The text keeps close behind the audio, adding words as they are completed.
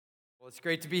It's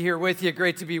great to be here with you,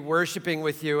 great to be worshiping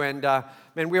with you. And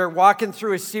we are walking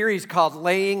through a series called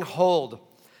Laying Hold.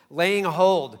 Laying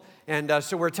Hold. And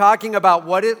so we're talking about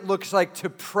what it looks like to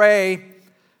pray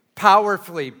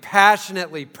powerfully,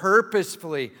 passionately,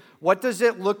 purposefully. What does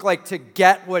it look like to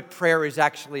get what prayer is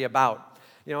actually about?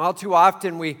 You know, all too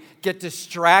often we get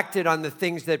distracted on the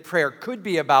things that prayer could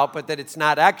be about, but that it's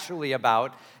not actually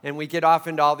about. And we get off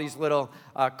into all these little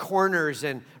corners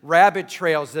and rabbit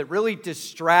trails that really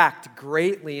distract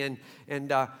greatly.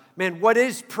 And what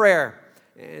is prayer?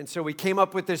 And so we came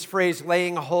up with this phrase,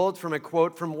 laying hold, from a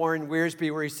quote from Warren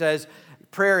Wiersbe, where he says,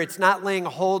 prayer, it's not laying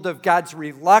hold of God's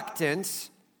reluctance,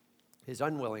 his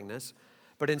unwillingness,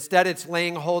 but instead it's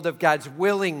laying hold of God's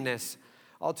willingness.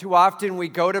 All too often we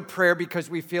go to prayer because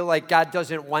we feel like God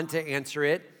doesn't want to answer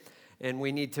it, and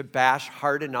we need to bash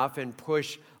hard enough and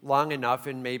push long enough,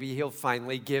 and maybe he'll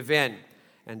finally give in.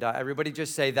 And everybody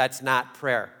just say, that's not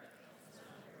prayer.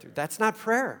 Dude, that's not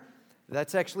prayer.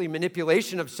 That's actually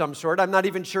manipulation of some sort. I'm not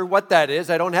even sure what that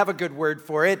is. I don't have a good word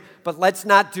for it, but let's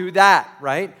not do that,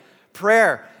 right?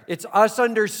 Prayer, it's us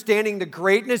understanding the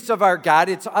greatness of our God.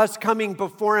 It's us coming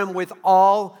before him with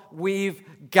all we've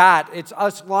got. It's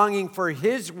us longing for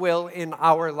his will in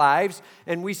our lives,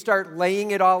 and we start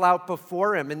laying it all out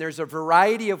before him. And there's a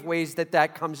variety of ways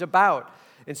that comes about.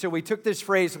 And so we took this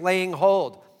phrase, laying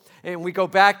hold, and we go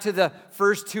back to the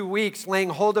first 2 weeks, laying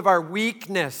hold of our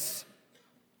weakness.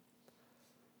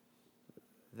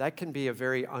 That can be a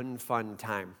very unfun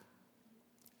time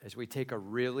as we take a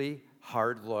really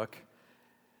hard look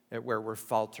at where we're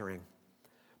faltering.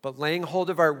 But laying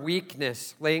hold of our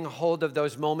weakness, laying hold of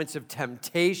those moments of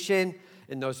temptation,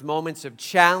 and those moments of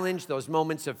challenge, those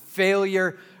moments of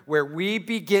failure, where we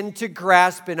begin to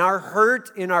grasp in our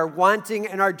hurt, in our wanting,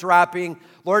 and our dropping,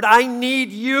 Lord, I need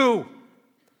you.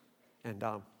 And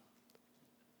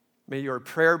may your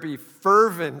prayer be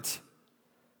fervent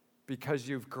because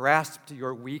you've grasped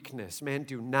your weakness. Man,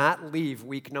 do not leave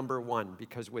week number 1,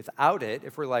 because without it,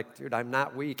 if we're like, dude, I'm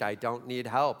not weak, I don't need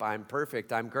help, I'm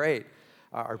perfect, I'm great,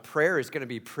 our prayer is going to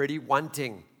be pretty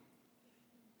wanting,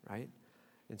 right?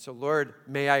 And so, Lord,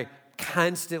 may I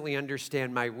constantly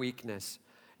understand my weakness.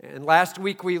 And last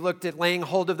week we looked at laying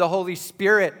hold of the Holy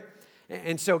Spirit.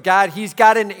 And so God, he's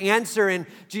got an answer. And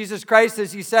Jesus Christ,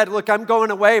 as he said, look, I'm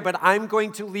going away, but I'm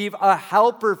going to leave a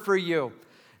helper for you.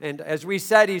 And as we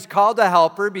said, he's called a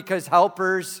helper because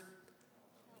helpers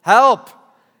help.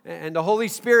 And the Holy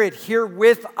Spirit here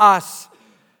with us,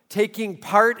 taking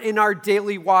part in our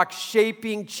daily walk,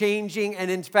 shaping, changing,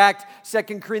 and in fact,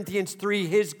 2 Corinthians 3,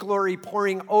 his glory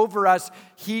pouring over us,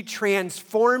 he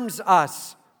transforms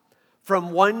us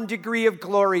from one degree of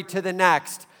glory to the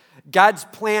next. God's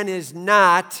plan is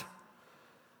not,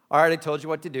 all right, I told you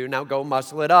what to do, now go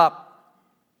muscle it up.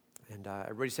 And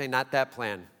everybody say, not that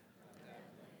plan.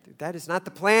 Dude, that is not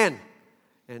the plan.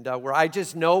 And where I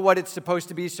just know what it's supposed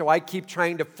to be, so I keep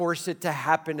trying to force it to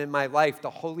happen in my life. The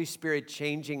Holy Spirit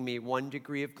changing me one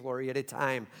degree of glory at a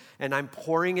time. And I'm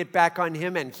pouring it back on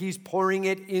him, and he's pouring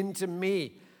it into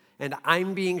me. And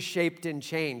I'm being shaped and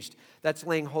changed. That's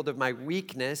laying hold of my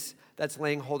weakness. That's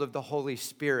laying hold of the Holy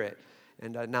Spirit.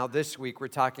 And now this week, we're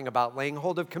talking about laying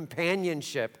hold of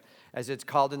companionship, as it's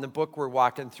called in the book we're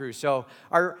walking through. So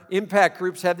our impact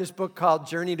groups have this book called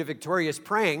Journey to Victorious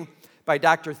Praying by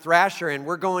Dr. Thrasher, and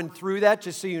we're going through that,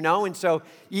 just so you know. And so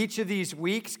each of these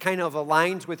weeks kind of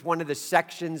aligns with one of the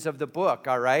sections of the book,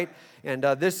 all right? And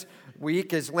this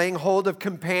week is laying hold of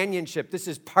companionship. This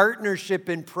is partnership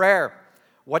in prayer.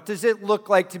 What does it look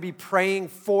like to be praying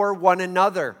for one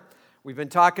another? We've been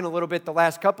talking a little bit the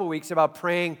last couple weeks about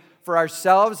praying for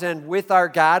ourselves and with our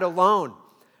God alone.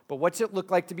 But what's it look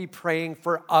like to be praying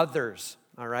for others,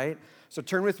 all right? So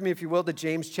turn with me, if you will, to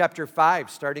James chapter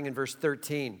 5, starting in verse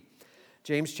 13.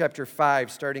 James chapter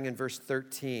 5, starting in verse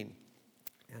 13.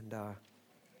 And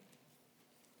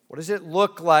what does it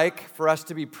look like for us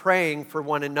to be praying for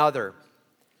one another?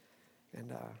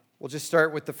 And we'll just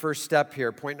start with the first step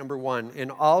here, point number 1.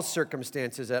 In all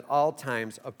circumstances, at all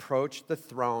times, approach the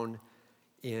throne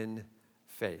in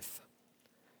faith.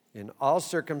 In all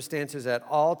circumstances, at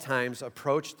all times,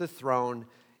 approach the throne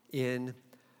in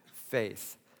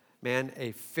faith. Man,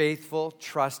 a faithful,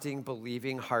 trusting,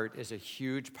 believing heart is a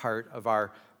huge part of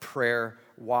our prayer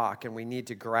walk, and we need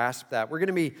to grasp that. We're going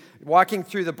to be walking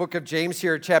through the book of James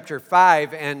here, chapter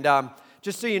 5, and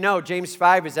just so you know, James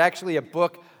 5 is actually a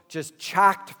book just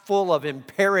chocked full of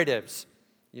imperatives.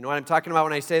 You know what I'm talking about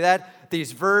when I say that?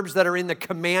 These verbs that are in the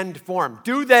command form.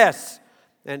 Do this!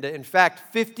 And in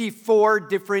fact, 54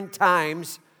 different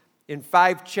times in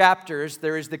 5 chapters,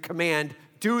 there is the command,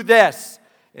 do this.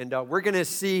 And we're going to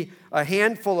see a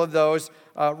handful of those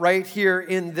right here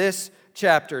in this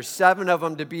chapters, 7 of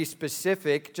them to be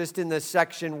specific, just in the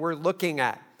section we're looking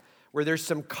at, where there's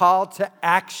some call to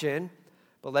action,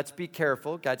 but let's be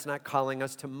careful. God's not calling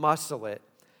us to muscle it.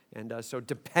 And so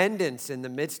dependence in the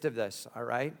midst of this, all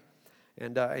right?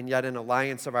 And yet an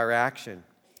alliance of our action.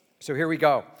 So here we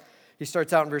go. He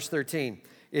starts out in verse 13.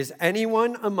 Is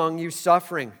anyone among you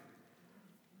suffering?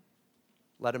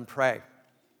 Let him pray.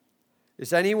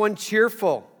 Is anyone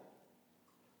cheerful?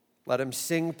 Let him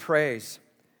sing praise.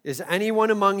 Is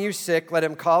anyone among you sick? Let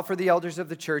him call for the elders of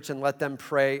the church and let them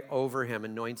pray over him,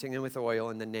 anointing him with oil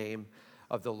in the name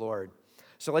of the Lord.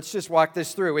 So let's just walk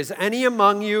this through. Is any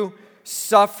among you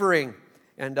suffering?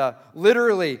 And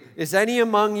literally, is any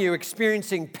among you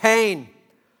experiencing pain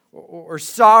or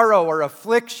sorrow or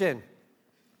affliction?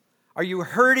 Are you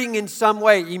hurting in some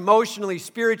way, emotionally,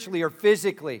 spiritually, or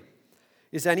physically?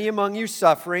 Is any among you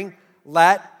suffering?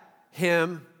 Let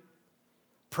him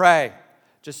pray.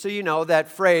 Just so you know, that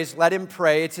phrase, let him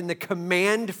pray, it's in the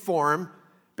command form.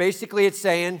 Basically, it's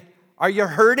saying, are you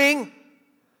hurting?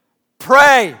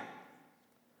 Pray.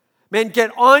 Man,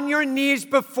 get on your knees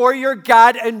before your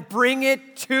God and bring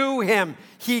it to him.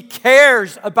 He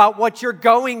cares about what you're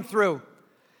going through.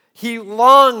 He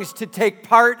longs to take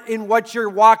part in what you're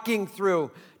walking through.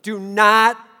 Do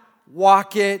not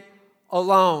walk it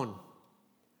alone.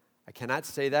 I cannot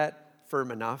say that firm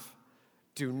enough.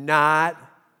 Do not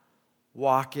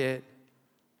walk it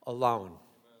alone.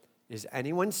 Is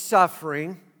anyone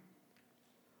suffering?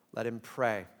 Let him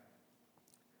pray.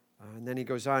 And then he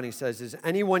goes on, he says, is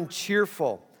anyone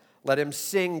cheerful? Let him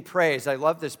sing praise. I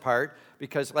love this part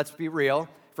because let's be real.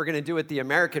 If we're going to do it the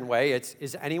American way, it's,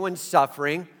 is anyone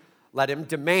suffering? Let him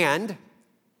demand,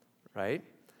 right?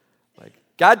 Like,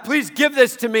 God, please give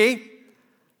this to me.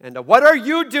 And what are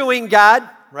you doing, God?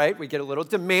 Right? We get a little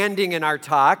demanding in our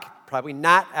talk. Probably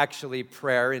not actually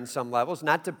prayer in some levels,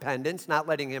 not dependence, not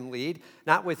letting him lead,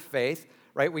 not with faith,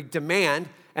 right? We demand.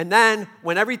 And then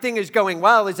when everything is going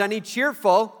well, is any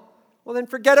cheerful? Well, then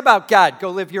forget about God. Go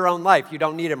live your own life. You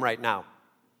don't need him right now.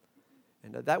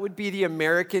 And that would be the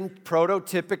American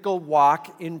prototypical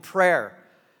walk in prayer.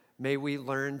 May we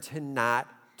learn to not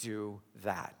do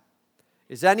that.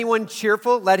 Is anyone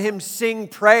cheerful? Let him sing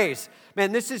praise.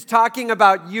 Man, this is talking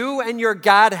about you and your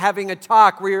God having a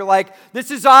talk where you're like, this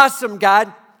is awesome,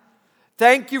 God.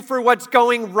 Thank you for what's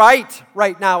going right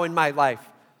now in my life.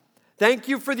 Thank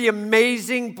you for the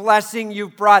amazing blessing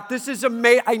you've brought. This is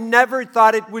amazing. I never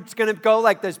thought it was going to go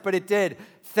like this, but it did.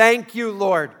 Thank you,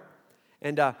 Lord.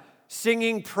 And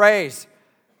singing praise.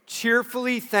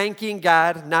 Cheerfully thanking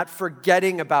God, not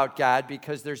forgetting about God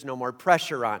because there's no more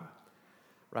pressure on,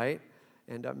 right?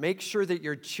 And make sure that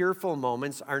your cheerful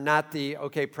moments are not the,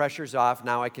 okay, pressure's off,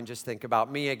 now I can just think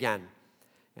about me again.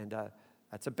 And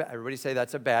everybody say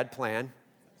that's a bad plan.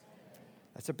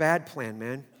 That's a bad plan,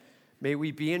 man. May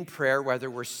we be in prayer whether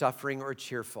we're suffering or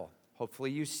cheerful.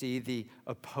 Hopefully you see the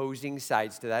opposing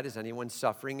sides to that. Is anyone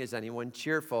suffering? Is anyone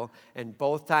cheerful? And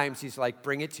both times he's like,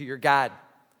 bring it to your God.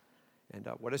 And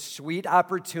what a sweet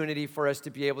opportunity for us to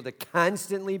be able to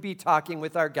constantly be talking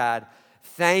with our God,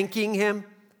 thanking him,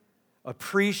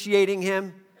 appreciating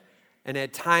him, and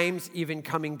at times even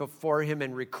coming before him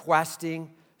and requesting,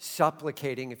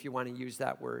 supplicating, if you want to use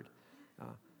that word,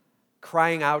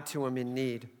 crying out to him in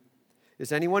need.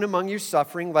 Is anyone among you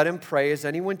suffering? Let him pray. Is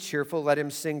anyone cheerful? Let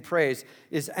him sing praise.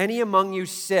 Is any among you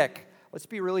sick? Let's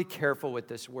be really careful with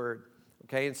this word,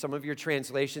 okay? In some of your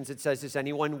translations it says, is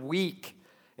anyone weak?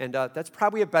 And that's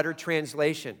probably a better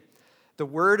translation. The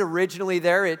word originally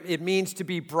there, it means to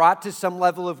be brought to some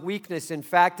level of weakness. In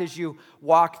fact, as you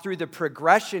walk through the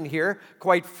progression here,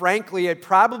 quite frankly, it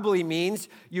probably means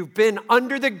you've been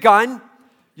under the gun,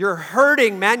 you're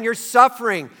hurting, man, you're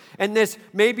suffering. And this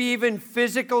maybe even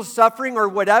physical suffering or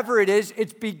whatever it is,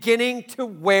 it's beginning to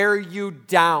wear you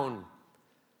down.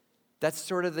 That's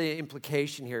sort of the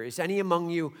implication here. Is any among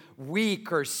you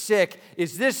weak or sick?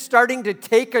 Is this starting to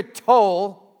take a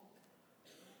toll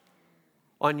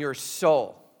on your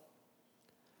soul?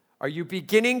 Are you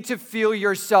beginning to feel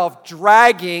yourself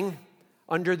dragging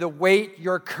under the weight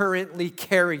you're currently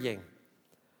carrying?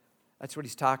 That's what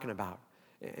he's talking about.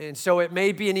 And so it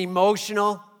may be an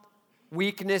emotional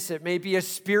weakness, it may be a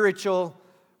spiritual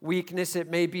weakness, it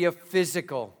may be a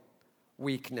physical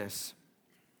weakness.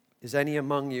 Is any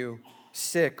among you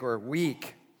sick or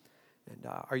weak? And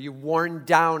are you worn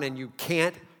down and you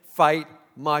can't fight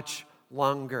much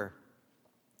longer?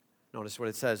 Notice what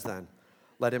it says then.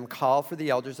 Let him call for the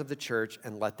elders of the church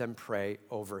and let them pray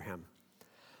over him.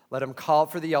 Let him call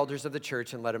for the elders of the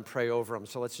church and let him pray over him.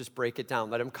 So let's just break it down.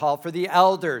 Let him call for the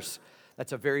elders.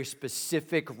 That's a very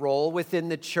specific role within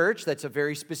the church. That's a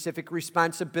very specific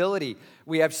responsibility.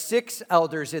 We have 6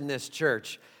 elders in this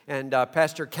church. And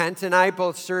Pastor Kent and I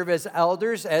both serve as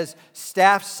elders, as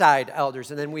staff side elders.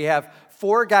 And then we have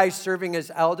 4 guys serving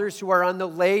as elders who are on the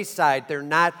lay side. They're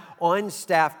not on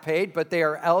staff paid, but they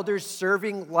are elders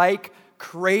serving like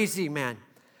crazy, man.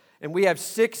 And we have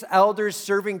 6 elders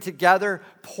serving together,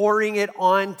 pouring it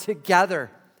on together.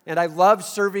 And I love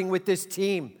serving with this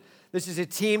team. This is a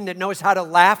team that knows how to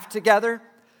laugh together.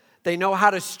 They know how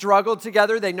to struggle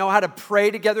together. They know how to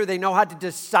pray together. They know how to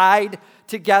decide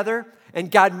together.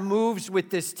 And God moves with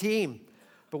this team.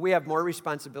 But we have more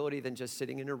responsibility than just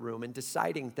sitting in a room and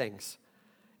deciding things.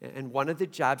 And one of the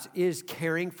jobs is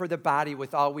caring for the body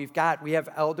with all we've got. We have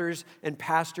elders and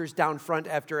pastors down front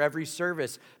after every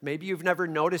service. Maybe you've never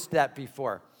noticed that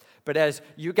before. But as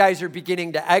you guys are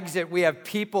beginning to exit, we have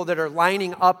people that are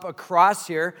lining up across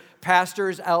here.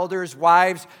 Pastors, elders,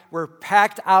 wives. We're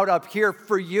packed out up here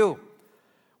for you.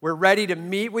 We're ready to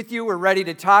meet with you. We're ready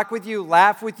to talk with you,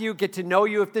 laugh with you, get to know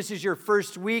you. If this is your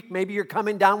first week, maybe you're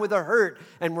coming down with a hurt,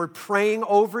 and we're praying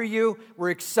over you.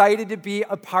 We're excited to be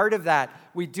a part of that.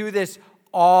 We do this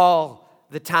all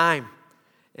the time.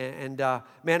 And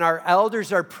man, our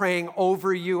elders are praying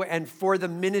over you and for the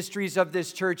ministries of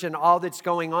this church and all that's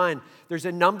going on. There's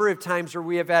a number of times where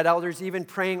we have had elders even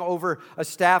praying over a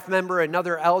staff member,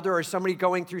 another elder, or somebody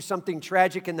going through something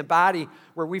tragic in the body,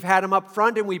 where we've had them up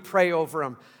front and we pray over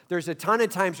them. There's a ton of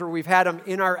times where we've had them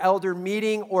in our elder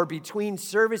meeting or between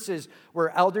services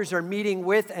where elders are meeting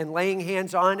with and laying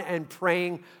hands on and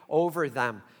praying over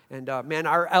them. And man,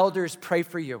 our elders pray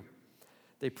for you.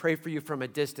 They pray for you from a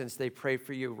distance. They pray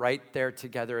for you right there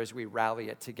together as we rally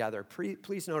it together.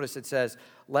 Please notice it says,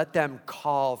 let them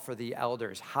call for the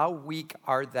elders. How weak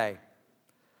are they?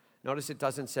 Notice it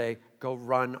doesn't say, go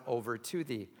run over to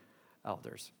the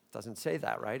elders. It doesn't say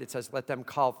that, right? It says, let them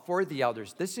call for the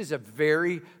elders. This is a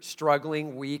very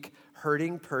struggling, weak,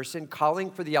 hurting person calling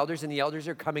for the elders, and the elders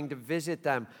are coming to visit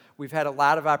them. We've had a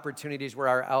lot of opportunities where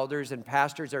our elders and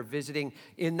pastors are visiting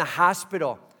in the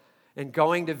hospital and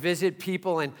going to visit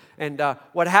people. And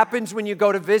what happens when you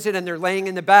go to visit and they're laying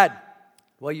in the bed?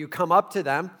 Well, you come up to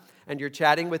them and you're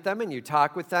chatting with them and you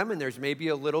talk with them, and there's maybe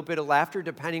a little bit of laughter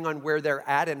depending on where they're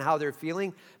at and how they're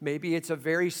feeling. Maybe it's a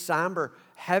very somber,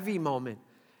 heavy moment.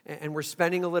 And we're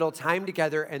spending a little time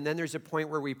together, and then there's a point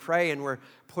where we pray and we're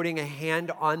putting a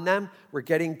hand on them. We're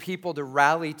getting people to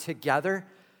rally together,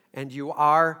 and you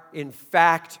are, in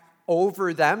fact,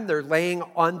 over them. They're laying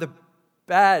on the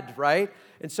bed, right?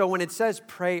 And so when it says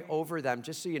pray over them,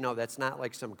 just so you know, that's not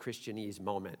like some Christianese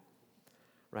moment,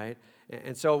 right?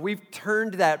 And so we've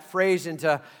turned that phrase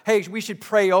into, hey, we should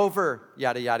pray over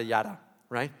yada, yada, yada,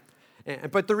 right?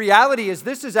 But the reality is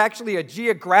this is actually a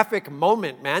geographic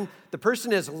moment, man. The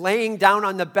person is laying down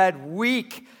on the bed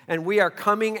weak, and we are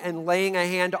coming and laying a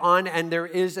hand on, and there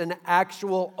is an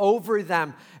actual over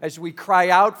them as we cry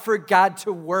out for God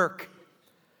to work.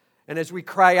 And as we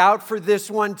cry out for this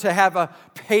one to have a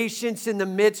patience in the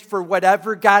midst for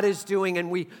whatever God is doing,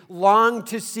 and we long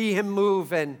to see him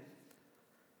move, and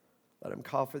let him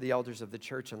call for the elders of the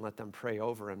church and let them pray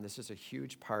over him. This is a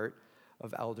huge part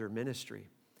of elder ministry,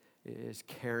 is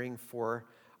caring for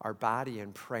our body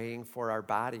and praying for our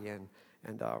body. And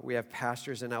we have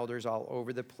pastors and elders all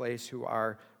over the place who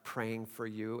are praying for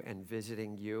you and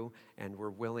visiting you, and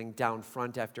we're willing down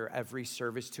front after every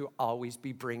service to always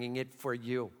be bringing it for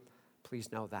you. Please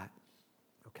know that,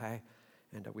 okay?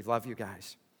 And we love you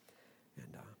guys.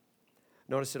 And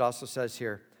notice it also says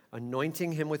here,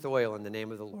 anointing him with oil in the name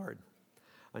of the Lord.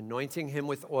 Anointing him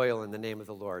with oil in the name of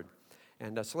the Lord.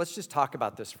 And so let's just talk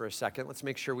about this for a second. Let's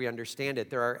make sure we understand it.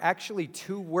 There are actually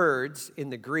 2 words in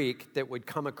the Greek that would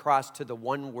come across to the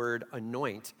one word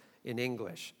anoint in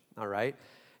English, all right?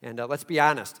 And let's be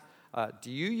honest. Do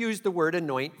you use the word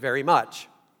anoint very much?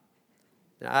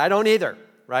 I don't either,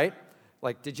 right?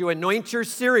 Like, did you anoint your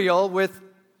cereal with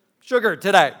sugar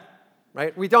today?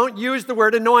 Right? We don't use the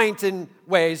word anoint in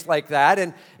ways like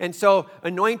that. And so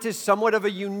anoint is somewhat of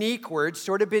a unique word,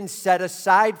 sort of been set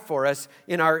aside for us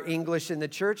in our English in the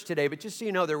church today. But just so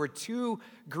you know, there were 2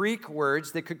 Greek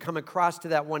words that could come across to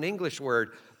that one English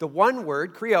word. The one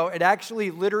word, kreo, it actually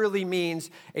literally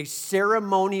means a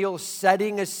ceremonial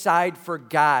setting aside for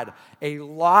God, a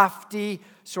lofty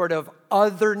sort of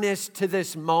otherness to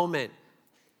this moment.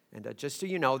 And just so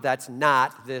you know, that's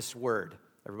not this word.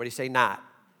 Everybody say not.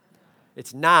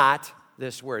 It's not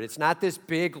this word. It's not this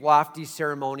big, lofty,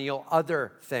 ceremonial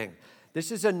other thing.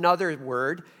 This is another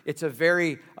word. It's a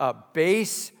very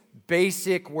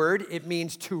basic word. It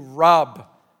means to rub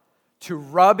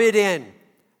it in.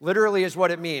 Literally is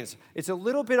what it means. It's a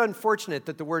little bit unfortunate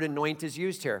that the word anoint is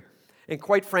used here. And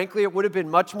quite frankly, it would have been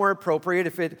much more appropriate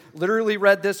if it literally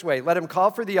read this way: let him call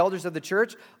for the elders of the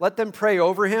church, let them pray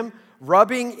over him,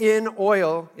 rubbing in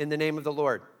oil in the name of the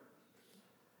Lord.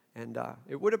 And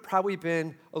it would have probably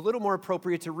been a little more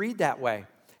appropriate to read that way.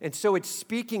 And so it's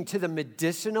speaking to the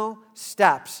medicinal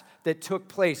steps that took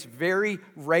place very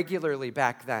regularly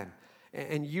back then,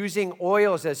 and using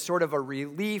oils as sort of a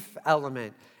relief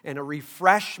element and a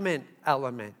refreshment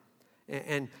element.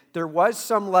 And there is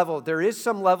some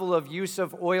level of use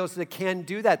of oils that can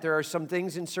do that. There are some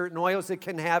things in certain oils that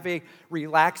can have a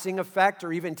relaxing effect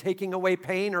or even taking away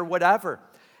pain or whatever.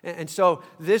 And so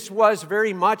this was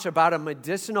very much about a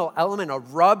medicinal element, a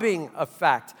rubbing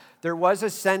effect. There was a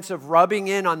sense of rubbing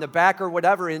in on the back or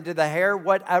whatever, into the hair,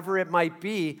 whatever it might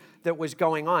be that was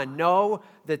going on. Know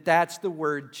that that's the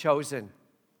word chosen.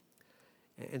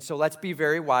 And so let's be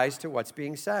very wise to what's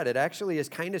being said. It actually is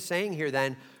kind of saying here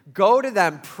then, go to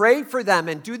them, pray for them,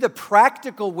 and do the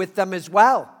practical with them as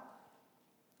well.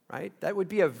 Right? That would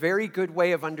be a very good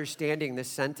way of understanding this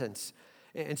sentence.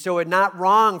 And so it's not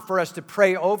wrong for us to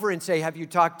pray over and say, have you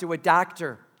talked to a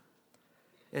doctor?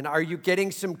 And are you getting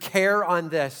some care on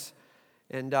this?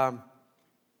 And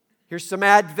here's some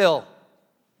Advil.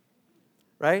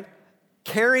 Right?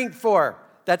 Caring for.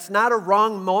 That's not a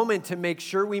wrong moment to make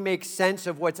sure we make sense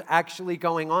of what's actually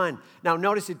going on. Now,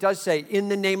 notice it does say, in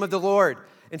the name of the Lord.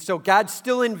 And so God's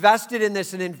still invested in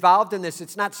this and involved in this.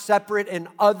 It's not separate and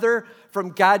other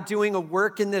from God doing a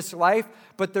work in this life,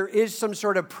 but there is some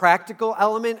sort of practical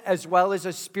element as well as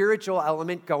a spiritual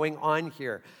element going on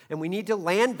here. And we need to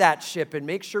land that ship and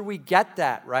make sure we get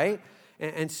that, right?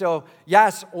 And so,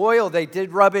 yes, oil, they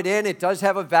did rub it in. It does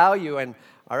have a value. And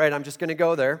all right, I'm just going to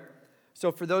go there.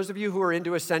 So for those of you who are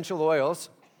into essential oils,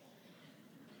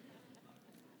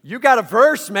 you got a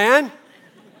verse, man.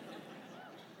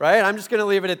 Right? I'm just going to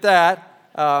leave it at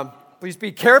that. Please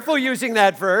be careful using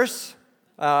that verse.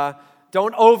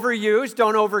 Don't overuse,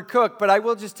 don't overcook. But I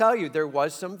will just tell you, there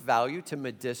was some value to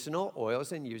medicinal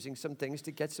oils and using some things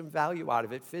to get some value out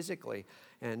of it physically.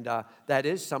 And that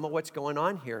is some of what's going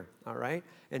on here, all right?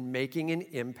 And making an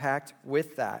impact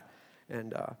with that.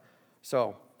 And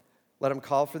so let them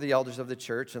call for the elders of the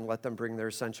church and let them bring their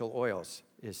essential oils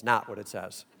is not what it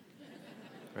says,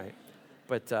 right?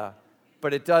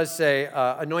 But it does say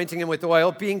anointing him with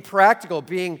oil, being practical,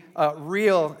 being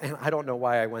real. And I don't know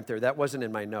why I went there. That wasn't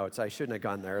in my notes. I shouldn't have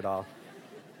gone there at all.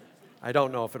 I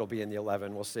don't know if it'll be in the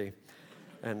 11. We'll see.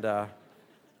 And all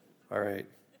right,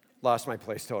 lost my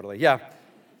place totally. Yeah.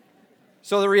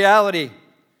 So the reality,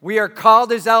 we are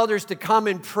called as elders to come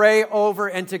and pray over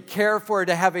and to care for,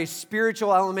 to have a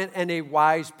spiritual element and a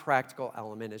wise practical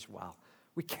element as well.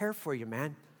 We care for you,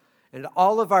 man. And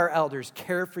all of our elders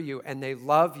care for you, and they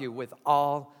love you with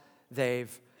all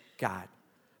they've got.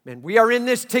 Man, we are in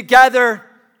this together.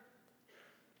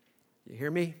 You hear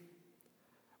me?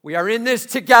 We are in this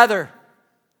together.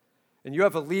 And you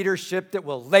have a leadership that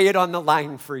will lay it on the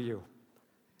line for you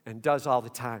and does all the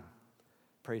time.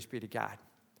 Praise be to God.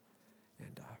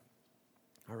 And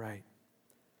all right.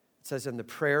 It says, and the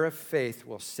prayer of faith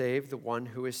will save the one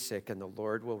who is sick, and the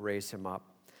Lord will raise him up.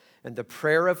 And the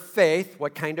prayer of faith,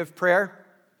 what kind of prayer?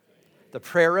 The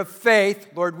prayer of faith.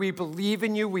 Lord, we believe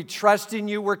in you. We trust in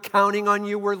you. We're counting on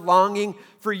you. We're longing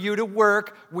for you to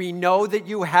work. We know that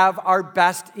you have our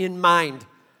best in mind,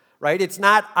 right? It's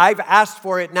not, I've asked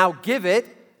for it, now give it.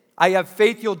 I have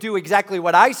faith you'll do exactly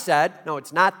what I said. No,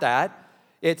 it's not that.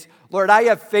 It's, Lord, I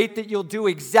have faith that you'll do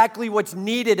exactly what's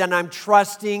needed, and I'm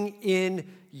trusting in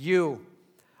you.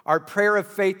 Our prayer of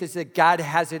faith is that God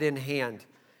has it in hand,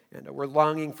 and we're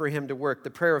longing for him to work. The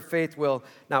prayer of faith will,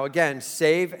 now again,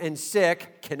 save and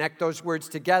sick, connect those words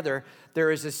together.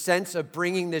 There is a sense of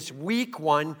bringing this weak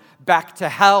one back to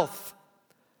health.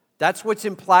 That's what's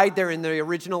implied there in the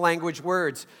original language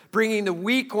words. Bringing the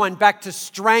weak one back to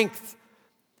strength.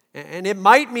 And it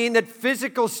might mean that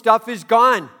physical stuff is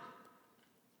gone.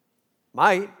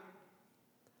 Might.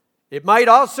 It might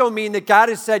also mean that God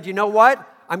has said, you know what?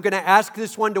 I'm going to ask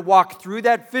this one to walk through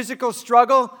that physical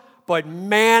struggle, but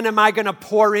man, am I going to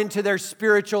pour into their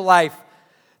spiritual life.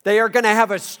 They are going to have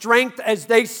a strength as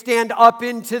they stand up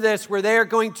into this where they are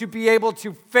going to be able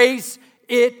to face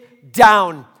it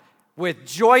down with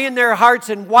joy in their hearts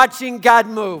and watching God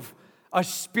move. A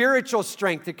spiritual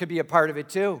strength that could be a part of it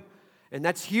too. And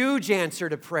that's huge answer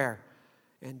to prayer.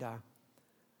 And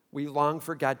we long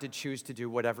for God to choose to do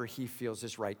whatever he feels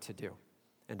is right to do.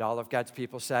 And all of God's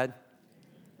people said,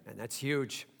 and that's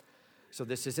huge. So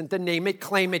this isn't the name it,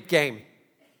 claim it game.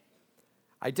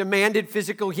 I demanded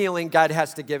physical healing. God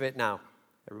has to give it now.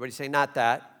 Everybody say not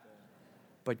that.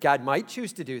 But God might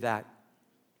choose to do that.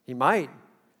 He might.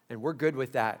 And we're good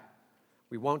with that.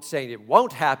 We won't say it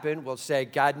won't happen. We'll say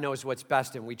God knows what's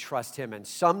best and we trust him. And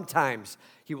sometimes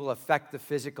he will affect the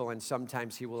physical and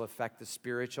sometimes he will affect the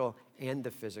spiritual and the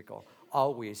physical.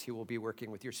 Always he will be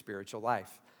working with your spiritual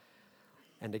life.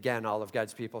 And again, all of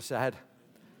God's people said,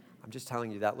 I'm just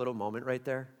telling you, that little moment right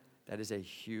there, that is a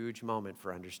huge moment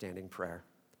for understanding prayer.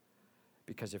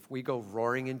 Because if we go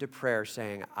roaring into prayer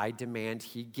saying, I demand,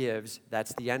 he gives,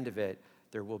 that's the end of it,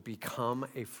 there will become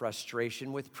a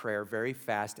frustration with prayer very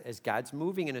fast as God's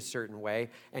moving in a certain way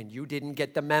and you didn't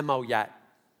get the memo yet,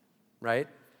 right?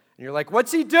 And you're like,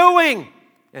 what's he doing?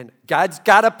 And God's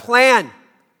got a plan.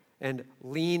 And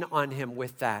lean on him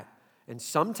with that. And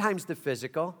sometimes the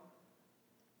physical,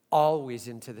 always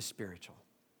into the spiritual.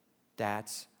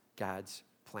 That's God's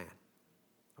plan,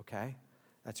 okay?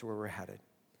 That's where we're headed.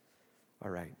 All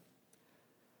right.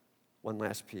 One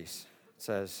last piece. It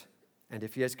says, and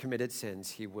if he has committed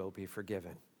sins, he will be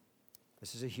forgiven.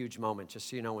 This is a huge moment. Just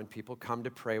so you know, when people come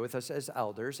to pray with us as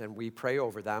elders and we pray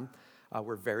over them,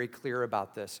 we're very clear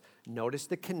about this. Notice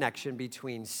the connection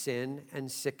between sin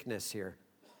and sickness here.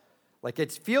 Like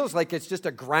it feels like it's just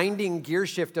a grinding gear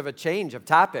shift of a change of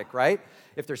topic, right?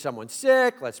 If there's someone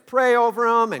sick, let's pray over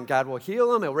them and God will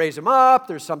heal them. He'll raise them up.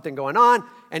 There's something going on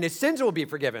and his sins will be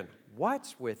forgiven.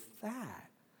 What's with that?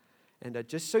 And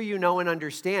just so you know and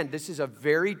understand, this is a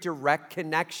very direct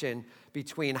connection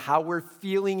between how we're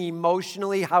feeling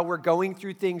emotionally, how we're going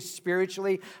through things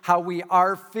spiritually, how we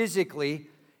are physically,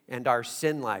 and our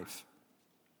sin life.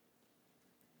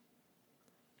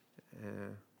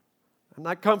 I'm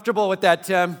not comfortable with that,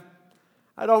 Tim.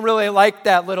 I don't really like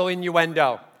that little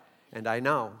innuendo. And I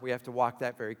know we have to walk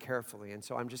that very carefully. And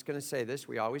so I'm just going to say this.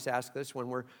 We always ask this when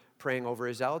we're praying over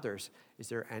his elders. Is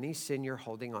there any sin you're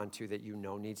holding on to that you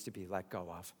know needs to be let go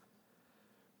of?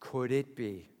 Could it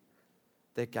be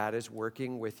that God is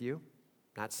working with you?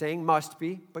 Not saying must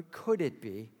be, but could it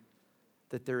be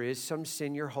that there is some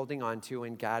sin you're holding on to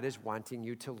and God is wanting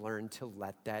you to learn to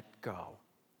let that go?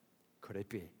 Could it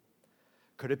be?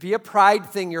 Could it be a pride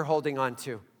thing you're holding on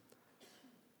to?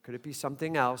 Could it be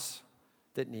something else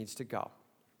that needs to go?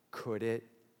 Could it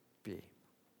be?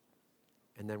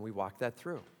 And then we walk that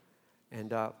through.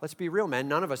 And let's be real, man.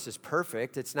 None of us is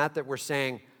perfect. It's not that we're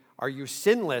saying, are you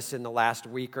sinless in the last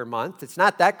week or month? It's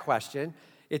not that question.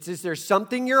 It's, is there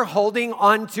something you're holding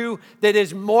on to that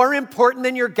is more important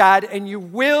than your God and you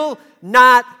will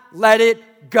not let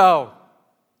it go?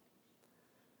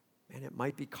 And it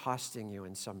might be costing you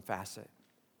in some facet.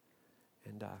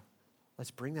 And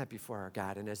let's bring that before our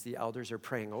God. And as the elders are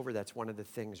praying over, that's one of the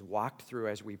things walked through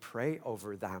as we pray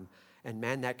over them. And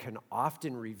man, that can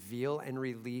often reveal and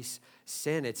release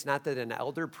sin. It's not that an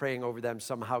elder praying over them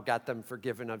somehow got them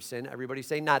forgiven of sin. Everybody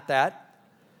say, not that.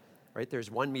 Right? There's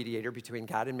one mediator between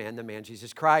God and man, the man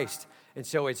Jesus Christ. And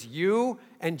so it's you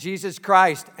and Jesus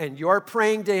Christ, and you're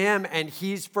praying to him, and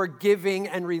he's forgiving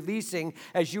and releasing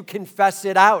as you confess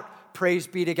it out. Praise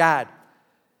be to God.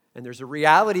 And there's a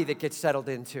reality that gets settled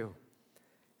into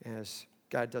as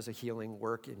God does a healing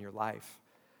work in your life.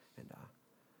 And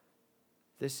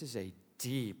this is a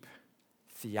deep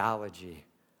theology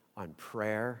on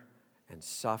prayer and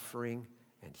suffering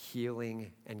and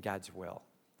healing and God's will.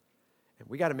 And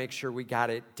we got to make sure we got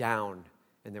it down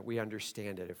and that we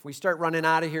understand it. If we start running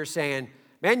out of here saying,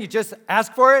 man, you just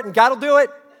ask for it and God will do it.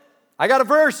 I got a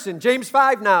verse in James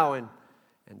 5 now. And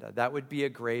that would be a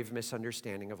grave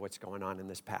misunderstanding of what's going on in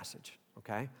this passage,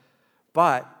 okay?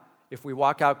 But if we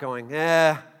walk out going,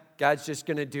 God's just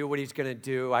going to do what he's going to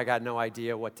do. I got no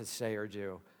idea what to say or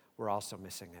do. We're also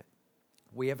missing it.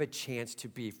 We have a chance to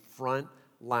be front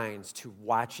lines to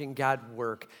watching God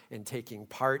work and taking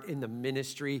part in the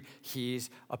ministry he's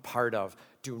a part of.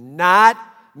 Do not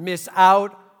miss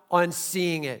out on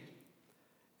seeing it.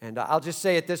 And I'll just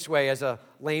say it this way as a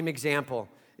lame example.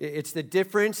 It's the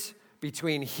difference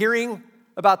between hearing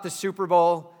about the Super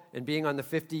Bowl and being on the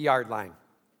 50-yard line,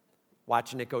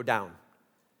 watching it go down.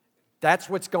 That's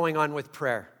what's going on with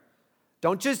prayer.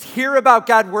 Don't just hear about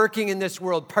God working in this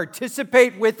world.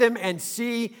 Participate with him and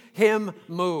see him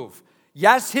move.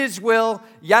 Yes, his will.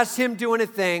 Yes, him doing a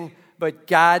thing. But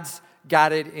God's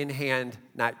got it in hand,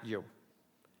 not you.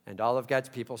 And all of God's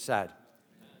people said,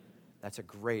 that's a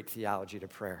great theology to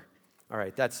prayer. All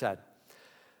right, that said.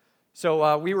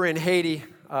 So we were in Haiti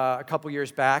a couple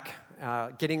years back,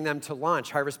 getting them to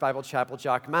launch Harvest Bible Chapel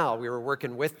Jacmel. We were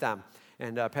working with them.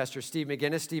 And Pastor Steve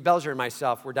McGinnis, Steve Belzer, and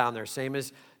myself were down there, same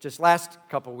as just last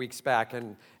couple weeks back.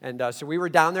 And so we were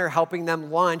down there helping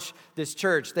them launch this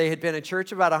church. They had been a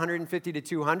church of about 150 to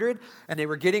 200, and they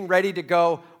were getting ready to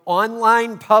go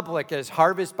online public as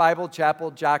Harvest Bible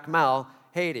Chapel Jacmel,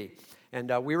 Haiti. And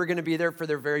we were going to be there for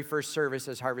their very first service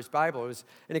as Harvest Bible. It was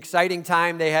an exciting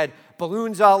time. They had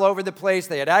balloons all over the place.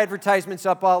 They had advertisements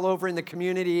up all over in the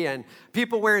community, and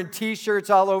people wearing T-shirts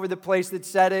all over the place that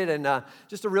said it. And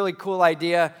just a really cool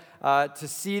idea to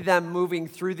see them moving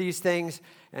through these things.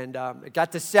 And it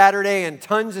got to Saturday, and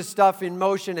tons of stuff in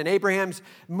motion. And Abraham's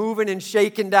moving and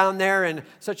shaking down there, and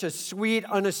such a sweet,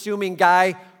 unassuming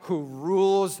guy who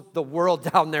rules the world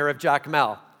down there of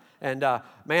Jacmel. And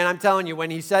man, I'm telling you,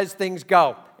 when he says things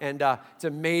go. And it's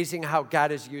amazing how God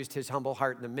has used his humble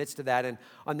heart in the midst of that. And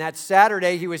on that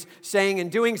Saturday, he was saying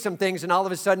and doing some things, and all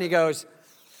of a sudden he goes,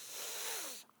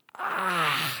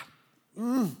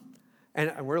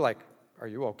 And we're like, are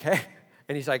you okay?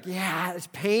 And he's like, yeah, this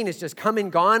pain is just come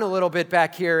and gone a little bit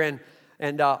back here.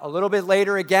 And a little bit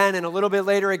later again, and a little bit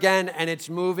later again, and it's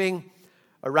moving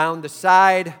around the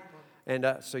side.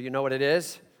 And so you know what it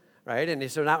is? Right?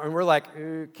 And so now, and we're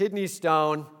like, kidney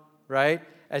stone, right?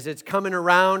 As it's coming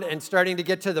around and starting to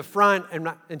get to the front.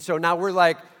 And so now we're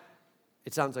like,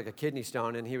 it sounds like a kidney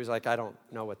stone. And he was like, I don't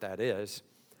know what that is.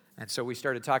 And so we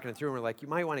started talking it through, and we're like, you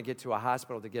might want to get to a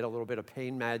hospital to get a little bit of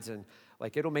pain meds, and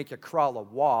like it'll make you crawl a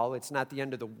wall. It's not the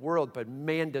end of the world, but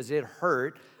man, does it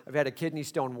hurt. I've had a kidney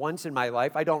stone once in my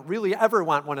life. I don't really ever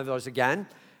want one of those again.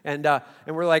 And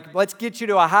we're like, let's get you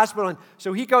to a hospital. And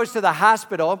so he goes to the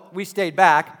hospital. We stayed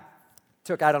back.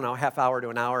 Took, I don't know, half hour to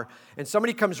an hour. And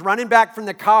somebody comes running back from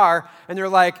the car, and they're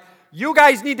like, you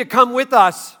guys need to come with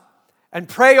us and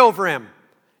pray over him.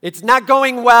 It's not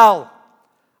going well.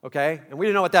 Okay? And we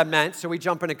didn't know what that meant, so we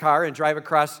jump in a car and drive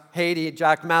across Haiti,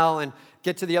 Jacmel, and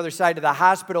get to the other side of the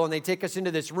hospital, and they take us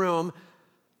into this room.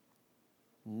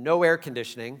 No air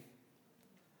conditioning.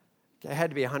 It had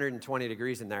to be 120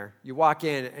 degrees in there. You walk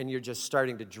in, and you're just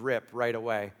starting to drip right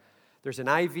away. There's an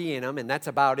IV in them, and that's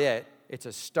about it. It's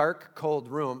a stark, cold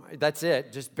room. That's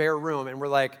it, just bare room. And we're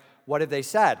like, what have they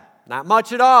said? Not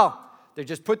much at all. They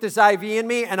just put this IV in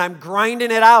me, and I'm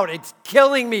grinding it out. It's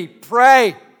killing me.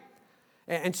 Pray.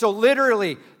 And so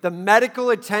literally, the medical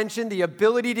attention, the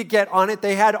ability to get on it,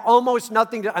 they had almost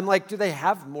nothing I'm like, do they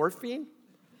have morphine?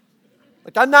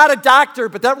 Like, I'm not a doctor,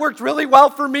 but that worked really well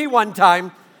for me one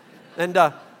time. And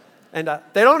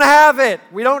they don't have it.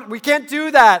 We can't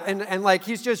do that. And like,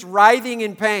 he's just writhing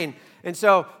in pain. And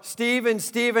so Steve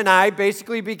and I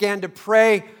basically began to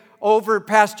pray over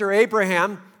Pastor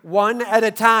Abraham one at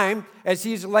a time as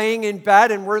he's laying in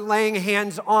bed, and we're laying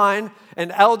hands on,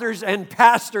 and elders and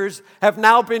pastors have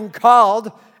now been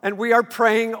called, and we are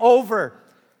praying over.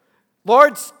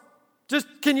 Lord, just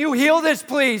can you heal this,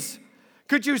 please?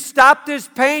 Could you stop this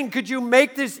pain? Could you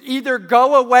make this either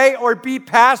go away or be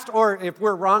past, or if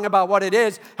we're wrong about what it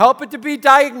is, help it to be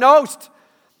diagnosed?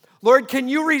 Lord, can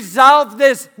you resolve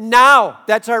this now?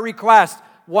 That's our request.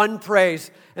 One praise,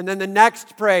 and then the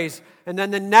next praise, and then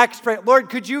the next praise. Lord,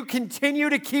 could you continue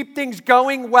to keep things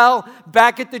going well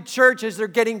back at the church as they're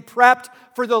getting prepped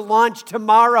for the launch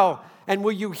tomorrow? And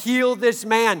will you heal this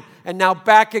man? And now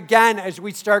back again as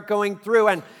we start going through.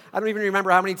 And I don't even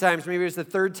remember how many times. Maybe it was the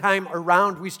third time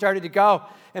around we started to go.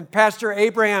 And Pastor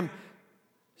Abraham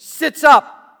sits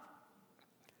up.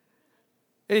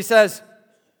 And he says,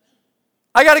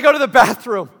 I got to go to the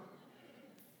bathroom.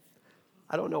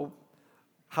 I don't know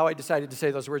how I decided to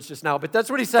say those words just now, but that's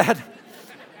what he said.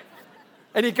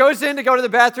 And he goes in to go to the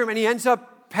bathroom, and he ends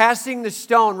up passing the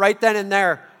stone right then and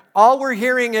there. All we're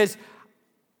hearing is,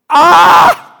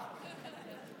 ah!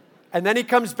 And then he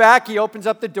comes back, he opens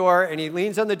up the door, and he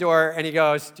leans on the door, and he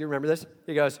goes, do you remember this?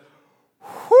 He goes,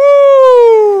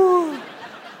 whoo!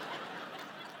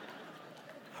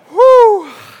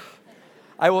 Whoo!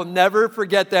 I will never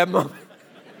forget that moment.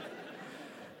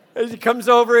 As he comes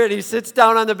over and he sits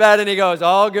down on the bed and he goes,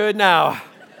 all good now.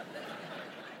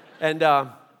 And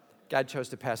God chose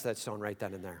to pass that stone right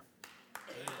then and there.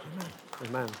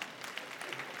 Amen.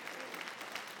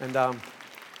 And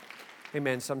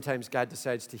amen, sometimes God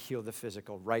decides to heal the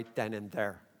physical right then and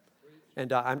there.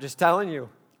 And I'm just telling you,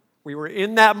 we were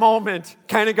in that moment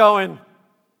kind of going,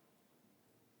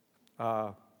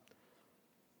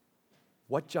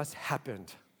 what just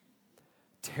happened?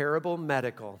 Terrible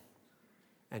medical.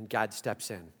 And God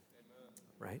steps in,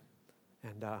 right?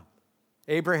 And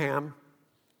Abraham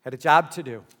had a job to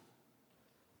do.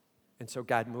 And so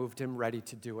God moved him ready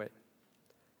to do it.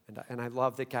 And I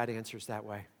love that God answers that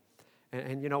way.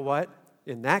 And you know what?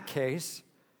 In that case,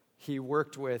 he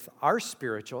worked with our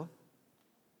spiritual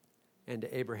and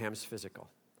Abraham's physical.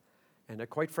 And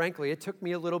quite frankly, it took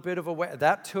me a little bit of a way.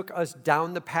 That took us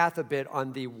down the path a bit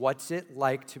on the what's it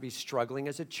like to be struggling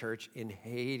as a church in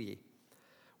Haiti.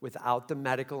 without the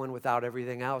medical and without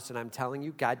everything else. And I'm telling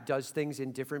you, God does things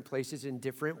in different places in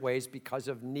different ways because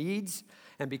of needs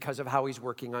and because of how he's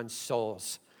working on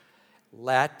souls.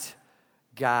 Let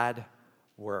God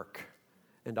work.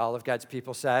 And all of God's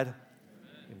people said,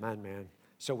 Amen, man.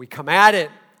 So we come at it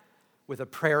with a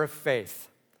prayer of faith.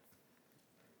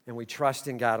 And we trust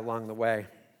in God along the way.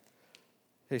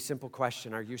 Hey, simple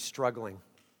question. Are you struggling?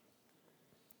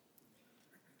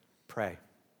 Pray.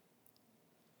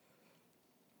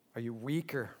 Are you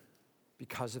weaker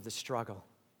because of the struggle?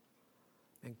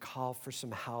 And call for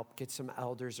some help. Get some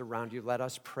elders around you. Let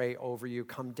us pray over you.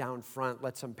 Come down front.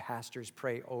 Let some pastors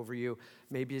pray over you.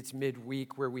 Maybe it's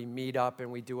midweek where we meet up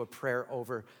and we do a prayer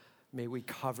over. May we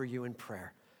cover you in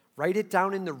prayer. Write it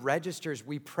down in the registers.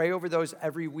 We pray over those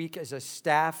every week as a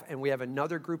staff, and we have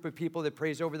another group of people that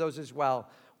prays over those as well.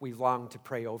 We long to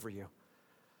pray over you.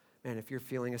 Man, if you're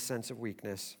feeling a sense of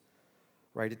weakness,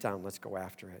 write it down. Let's go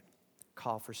after it.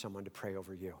 Call for someone to pray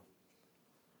over you.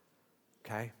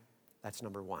 Okay? That's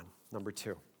number one. Number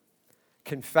two,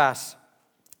 confess.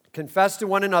 Confess to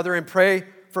one another and pray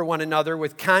for one another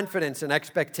with confidence and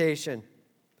expectation.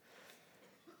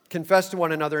 Confess to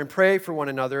one another and pray for one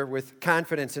another with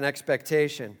confidence and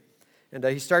expectation. And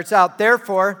he starts out,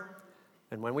 therefore,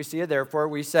 and when we see a therefore,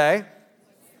 we say,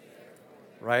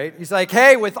 right? He's like,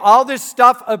 hey, with all this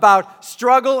stuff about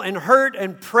struggle and hurt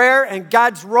and prayer and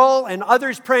God's role and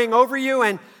others praying over you,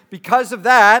 and because of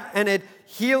that, and it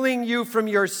healing you from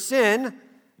your sin,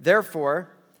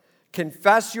 therefore,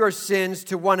 confess your sins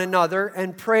to one another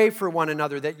and pray for one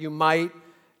another that you might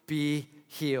be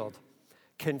healed.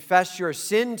 Confess your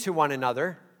sin to one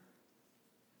another.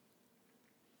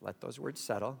 Let those words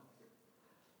settle.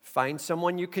 Find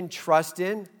someone you can trust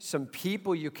in, some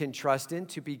people you can trust in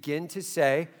to begin to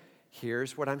say,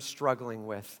 here's what I'm struggling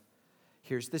with.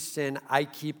 Here's the sin I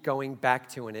keep going back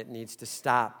to and it needs to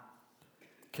stop.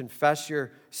 Confess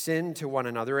your sin to one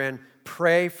another and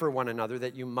pray for one another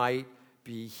that you might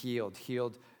be healed.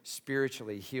 Healed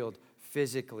spiritually, healed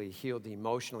physically, healed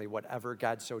emotionally, whatever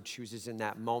God so chooses in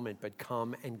that moment. But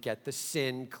come and get the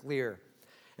sin clear.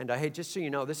 And hey, just so you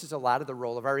know, this is a lot of the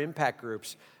role of our impact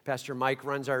groups. Pastor Mike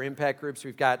runs our impact groups.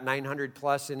 We've got 900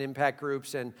 plus in impact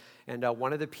groups. And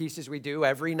one of the pieces we do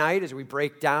every night is we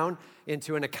break down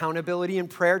into an accountability and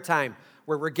prayer time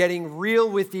where we're getting real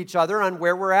with each other on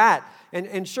where we're at.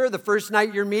 And sure, the first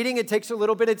night you're meeting, it takes a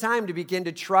little bit of time to begin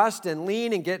to trust and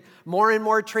lean and get more and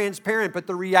more transparent. But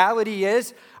the reality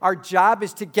is, our job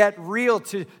is to get real,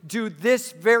 to do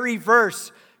this very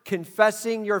verse,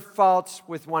 confessing your faults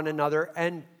with one another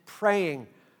and praying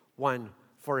one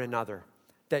for another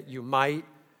that you might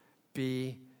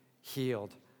be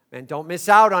healed. And don't miss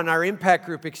out on our impact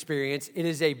group experience. It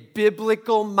is a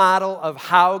biblical model of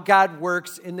how God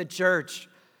works in the church.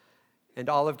 And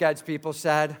all of God's people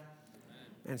said,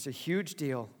 and it's a huge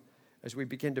deal as we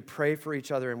begin to pray for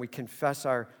each other and we confess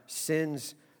our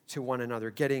sins to one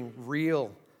another, getting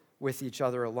real with each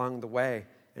other along the way.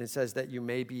 And it says that you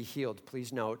may be healed.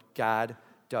 Please note, God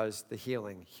does the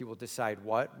healing. He will decide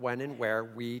what, when, and where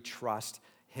we trust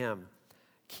him.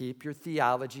 Keep your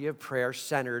theology of prayer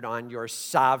centered on your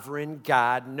sovereign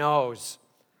God knows.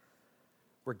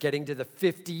 We're getting to the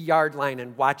 50-yard line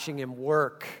and watching him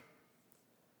work.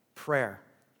 Prayer,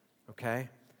 okay?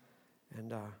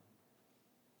 And it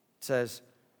says,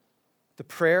 the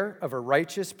prayer of a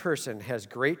righteous person has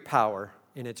great power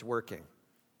in its working.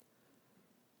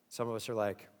 Some of us are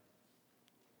like,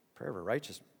 prayer of a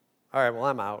righteous. All right, well,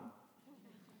 I'm out.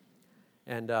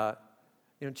 And,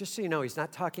 just so you know, he's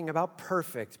not talking about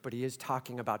perfect, but he is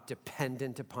talking about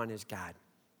dependent upon his God.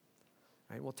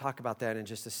 Right? We'll talk about that in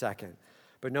just a second.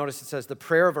 But notice it says, the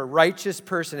prayer of a righteous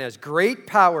person has great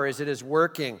power as it is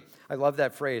working. I love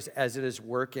that phrase, as it is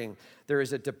working. There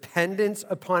is a dependence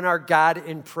upon our God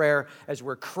in prayer as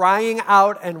we're crying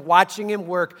out and watching him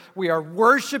work. We are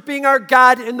worshiping our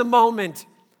God in the moment.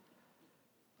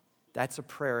 That's a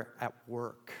prayer at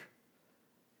work.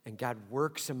 And God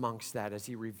works amongst that as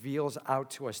he reveals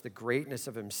out to us the greatness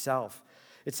of himself.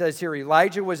 It says here,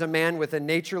 Elijah was a man with a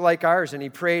nature like ours, and he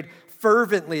prayed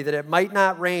fervently that it might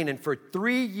not rain. And for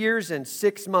 3 years and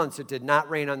 6 months, it did not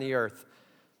rain on the earth.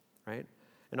 Right?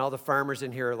 And all the farmers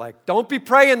in here are like, don't be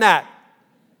praying that.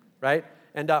 Right?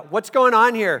 And what's going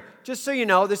on here? Just so you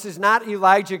know, this is not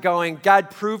Elijah going,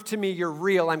 God, prove to me you're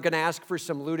real. I'm going to ask for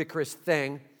some ludicrous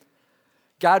thing.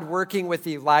 God working with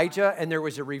Elijah, and there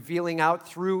was a revealing out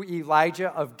through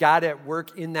Elijah of God at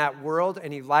work in that world,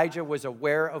 and Elijah was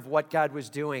aware of what God was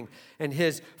doing. And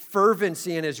his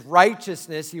fervency and his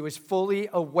righteousness, he was fully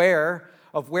aware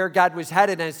of where God was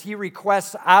headed as he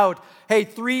requests out, hey,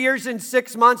 3 years and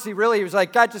 6 months, he was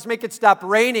like, God, just make it stop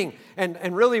raining.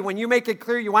 And really, when you make it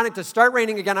clear you want it to start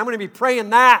raining again, I'm going to be praying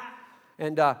that.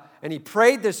 And he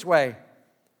prayed this way.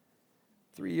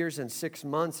 3 years and 6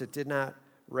 months, it did not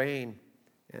rain.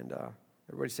 And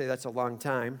everybody say that's a long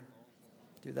time.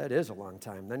 Dude, that is a long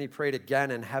time. Then he prayed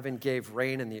again, and heaven gave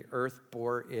rain, and the earth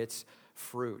bore its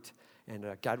fruit. And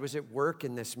God was at work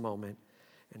in this moment.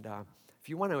 And if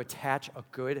you want to attach a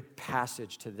good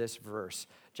passage to this verse,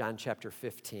 John chapter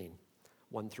 15,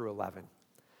 1 through 11.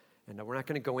 And we're not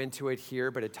going to go into it here,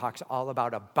 but it talks all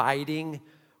about abiding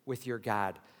with your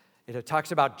God. It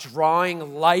talks about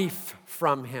drawing life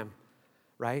from him,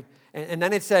 right? And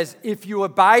then it says, if you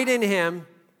abide in him,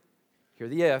 hear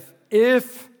the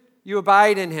if you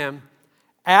abide in him,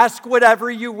 ask whatever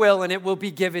you will, and it will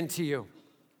be given to you.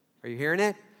 Are you hearing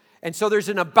it? And so there's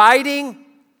an abiding,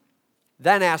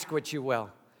 then ask what you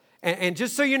will. And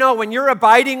just so you know, when you're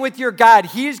abiding with your God,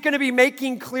 he's going to be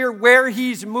making clear where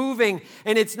he's moving.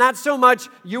 And it's not so much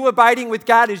you abiding with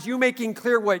God as you making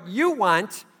clear what you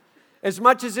want, as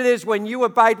much as it is when you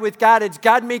abide with God, it's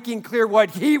God making clear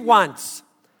what he wants.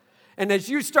 And as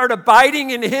you start abiding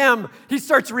in him, he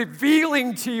starts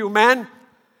revealing to you, man.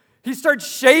 He starts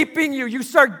shaping you. You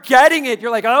start getting it. You're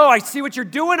like, oh, I see what you're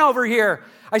doing over here.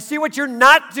 I see what you're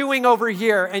not doing over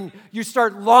here. And you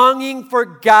start longing for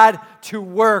God to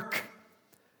work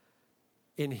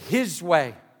in his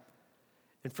way.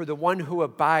 And for the one who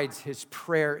abides, his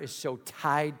prayer is so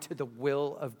tied to the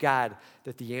will of God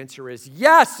that the answer is,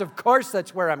 yes, of course,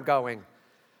 that's where I'm going.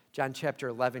 John chapter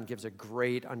 11 gives a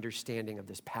great understanding of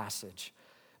this passage.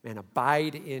 Man,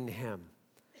 abide in him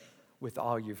with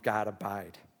all you've got,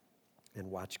 abide. And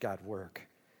watch God work.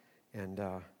 And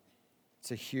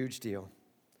it's a huge deal.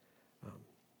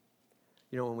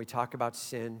 When we talk about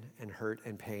sin and hurt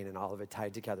and pain and all of it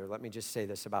tied together, let me just say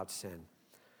this about sin.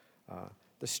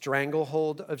 The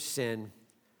stranglehold of sin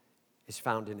is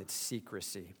found in its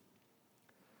secrecy.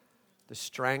 The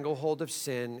stranglehold of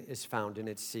sin is found in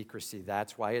its secrecy.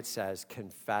 That's why it says,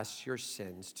 confess your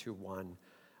sins to one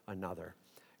another.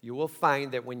 You will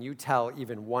find that when you tell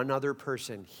even one other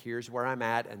person, here's where I'm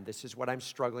at, and this is what I'm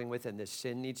struggling with, and this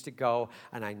sin needs to go,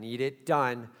 and I need it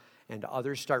done, and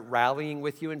others start rallying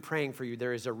with you and praying for you,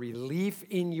 there is a relief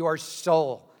in your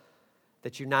soul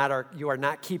that you are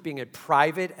not keeping it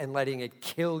private and letting it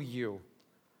kill you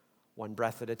one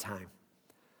breath at a time.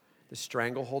 The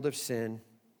stranglehold of sin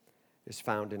is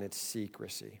found in its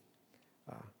secrecy.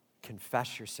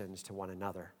 Confess your sins to one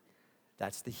another.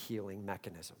 That's the healing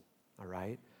mechanism, all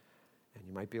right? And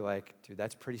you might be like, dude,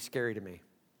 that's pretty scary to me.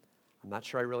 I'm not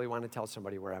sure I really want to tell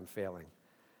somebody where I'm failing.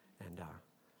 And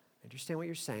I understand what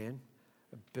you're saying.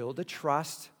 Build a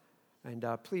trust. And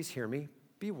please hear me.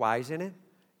 Be wise in it.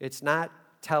 It's not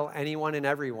tell anyone and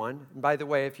everyone. And by the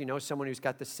way, if you know someone who's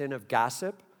got the sin of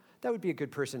gossip, that would be a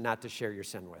good person not to share your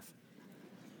sin with.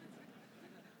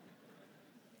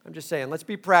 I'm just saying, let's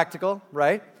be practical,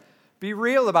 right? Be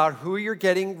real about who you're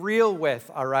getting real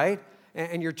with, all right?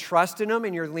 And you're trusting them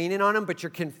and you're leaning on them, but you're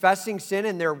confessing sin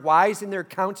and they're wise in their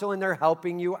counsel and they're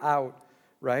helping you out,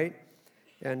 right?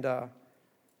 And, all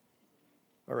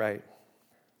right,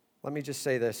 let me just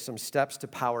say this, some steps to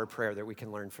power prayer that we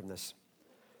can learn from this.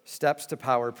 Steps to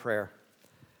power prayer.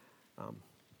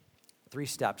 3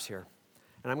 steps here.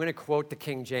 And I'm going to quote the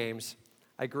King James.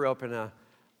 I grew up in a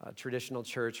traditional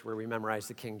church where we memorized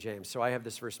the King James. So I have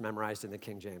this verse memorized in the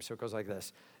King James. So it goes like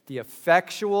this. The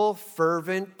effectual,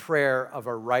 fervent prayer of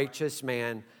a righteous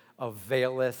man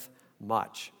availeth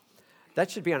much. That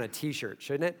should be on a t-shirt,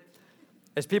 shouldn't it?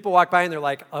 As people walk by and they're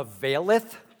like,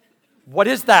 availeth? What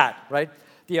is that, right?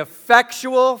 The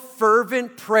effectual,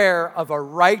 fervent prayer of a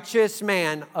righteous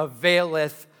man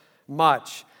availeth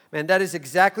much. Man, that is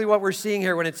exactly what we're seeing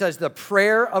here when it says the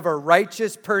prayer of a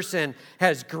righteous person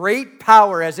has great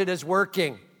power as it is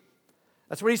working.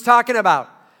 That's what he's talking about.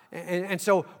 And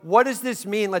so what does this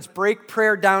mean? Let's break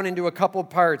prayer down into a couple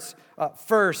parts.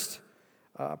 First,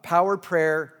 power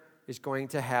prayer is going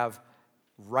to have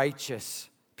righteous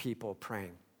people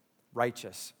praying.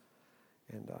 Righteous.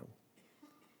 And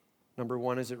number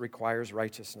 1 is it requires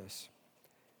righteousness.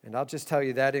 And I'll just tell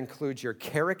you that includes your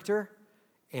character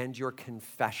and your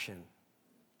confession.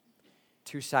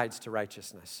 2 sides to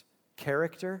righteousness.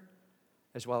 Character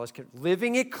as well as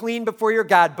living it clean before your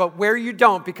God, but where you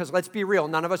don't, because let's be real,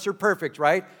 none of us are perfect,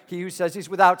 right? He who says he's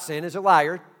without sin is a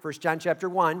liar, 1 John chapter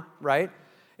 1, right?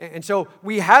 And so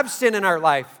we have sin in our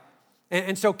life.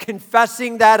 And so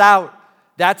confessing that out,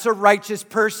 that's a righteous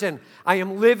person. I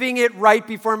am living it right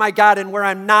before my God, and where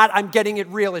I'm not, I'm getting it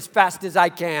real as fast as I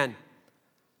can.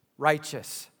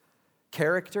 Righteous.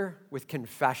 Character with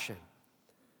confession.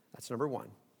 That's number one.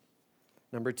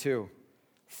 Number two,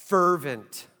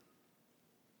 fervent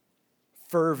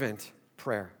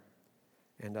prayer.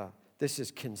 And this is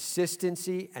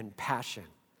consistency and passion.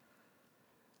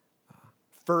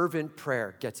 Fervent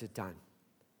prayer gets it done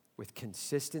with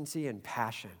consistency and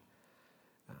passion.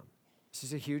 This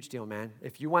is a huge deal, man.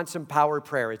 If you want some power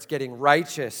prayer, it's getting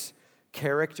righteous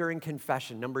character and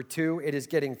confession. Number two, it is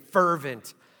getting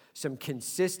fervent, some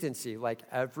consistency, like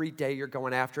every day you're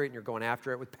going after it and you're going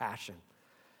after it with passion.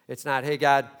 It's not, hey,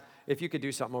 God, if you could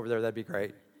do something over there, that'd be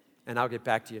great. And I'll get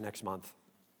back to you next month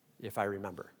if I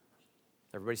remember.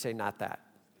 Everybody say not that.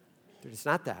 Dude, it's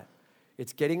not that.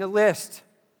 It's getting a list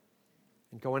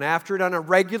and going after it on a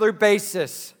regular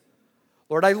basis.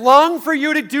 Lord, I long for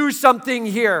you to do something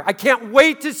here. I can't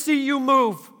wait to see you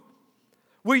move.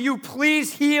 Will you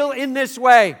please heal in this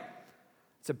way?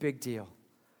 It's a big deal.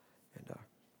 And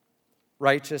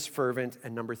righteous, fervent,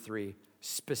 and number three,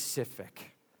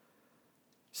 specific.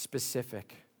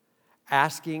 Specific.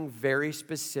 Asking very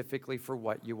specifically for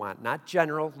what you want. Not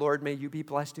general, Lord, may you be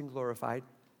blessed and glorified.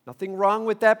 Nothing wrong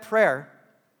with that prayer.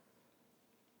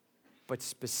 But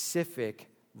specific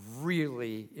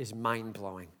really is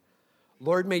mind-blowing.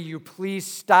 Lord, may you please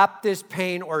stop this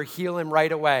pain or heal him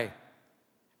right away.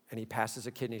 And he passes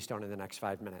a kidney stone in the next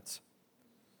 5 minutes.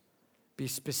 Be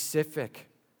specific.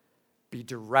 Be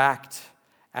direct.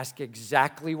 Ask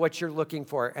exactly what you're looking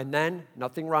for. And then,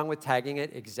 nothing wrong with tagging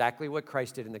it, exactly what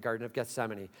Christ did in the Garden of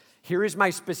Gethsemane. Here is my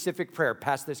specific prayer.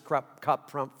 Pass this cup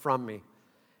from me.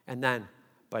 And then,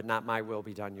 but not my will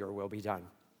be done, your will be done.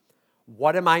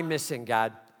 What am I missing,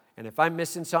 God? And if I'm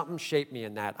missing something, shape me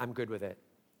in that. I'm good with it.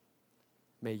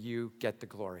 May you get the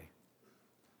glory.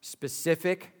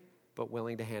 Specific, but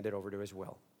willing to hand it over to his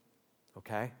will.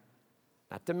 Okay?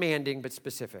 Not demanding, but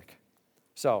specific.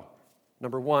 So,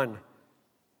 number one,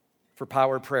 for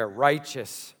power prayer,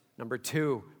 righteous. Number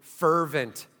two,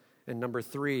 fervent. And number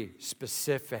three,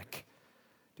 specific.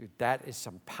 Dude, that is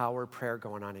some power prayer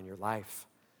going on in your life.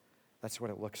 That's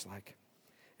what it looks like.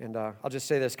 And I'll just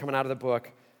say this, coming out of the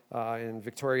book, in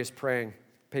Victorious Praying,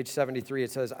 page 73,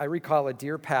 it says, I recall a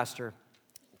dear pastor,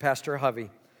 Pastor Hovey,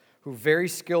 who very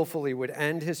skillfully would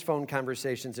end his phone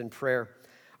conversations in prayer.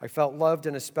 I felt loved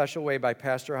in a special way by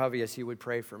Pastor Hovey as he would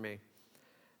pray for me.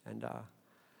 And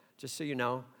just so you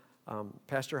know,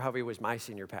 Pastor Hovey was my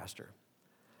senior pastor.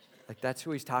 Like, that's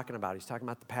who he's talking about. He's talking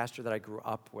about the pastor that I grew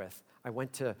up with. I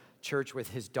went to church with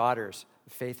his daughters,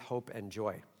 Faith, Hope, and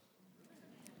Joy.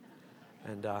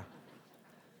 And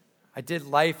I did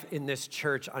life in this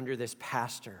church under this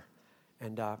pastor.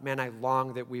 And man, I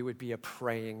long that we would be a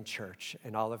praying church.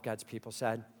 And all of God's people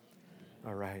said,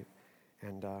 all right.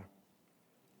 And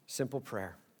simple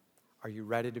prayer. Are you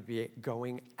ready to be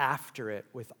going after it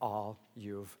with all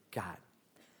you've got?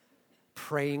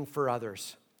 Praying for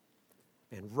others.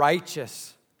 And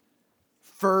righteous,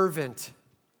 fervent,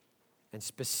 and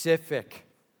specific.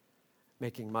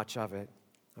 Making much of it.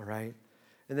 All right?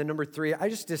 And then number three, I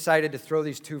just decided to throw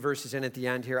these two verses in at the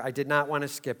end here. I did not want to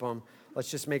skip them.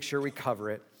 Let's just make sure we cover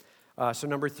it. So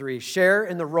number three, share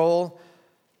in the role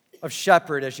of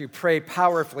shepherd as you pray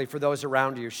powerfully for those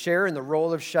around you. Share in the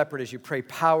role of shepherd as you pray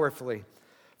powerfully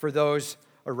for those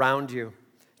around you.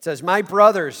 It says, my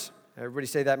brothers, everybody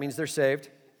say that means they're saved.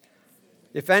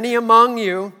 If any among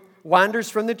you wanders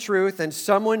from the truth and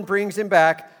someone brings him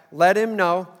back, let him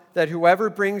know that whoever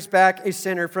brings back a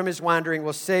sinner from his wandering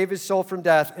will save his soul from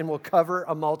death and will cover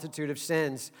a multitude of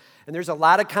sins. And there's a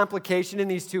lot of complication in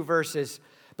these two verses,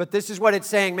 but this is what it's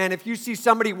saying, man. If you see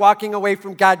somebody walking away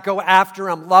from God, go after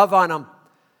them, love on them.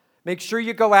 Make sure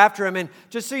you go after them. And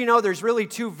just so you know, there's really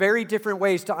two very different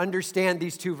ways to understand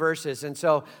these two verses. And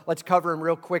so let's cover them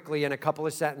real quickly in a couple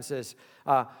of sentences.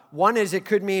 One is it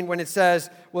could mean when it says,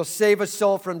 will save a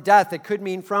soul from death, it could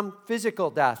mean from physical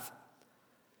death.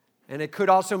 And it could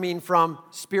also mean from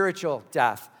spiritual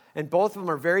death. And both of them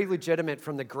are very legitimate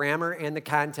from the grammar and the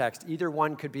context. Either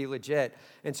one could be legit.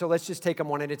 And so let's just take them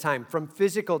one at a time. From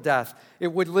physical death,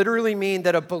 it would literally mean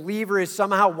that a believer is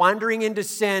somehow wandering into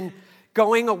sin,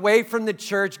 going away from the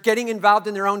church, getting involved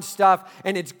in their own stuff,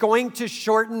 and it's going to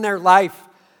shorten their life.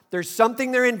 There's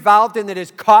something they're involved in that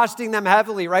is costing them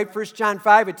heavily, right? 1 John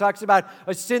 5, it talks about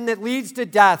a sin that leads to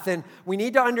death. And we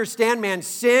need to understand, man,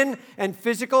 sin and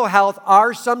physical health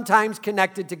are sometimes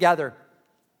connected together.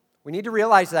 We need to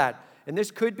realize that. And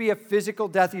this could be a physical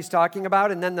death he's talking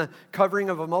about. And then the covering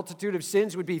of a multitude of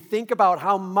sins would be, think about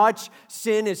how much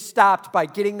sin is stopped by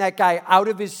getting that guy out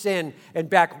of his sin and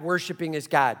back worshiping his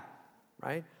God,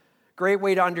 right? Great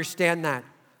way to understand that.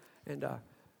 And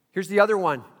here's the other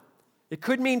one. It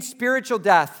could mean spiritual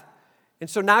death. And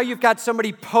so now you've got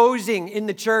somebody posing in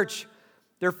the church.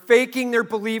 They're faking their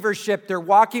believership. They're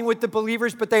walking with the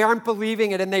believers, but they aren't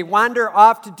believing it, and they wander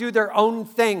off to do their own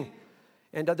thing.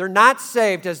 And they're not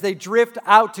saved as they drift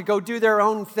out to go do their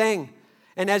own thing.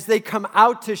 And as they come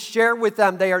out to share with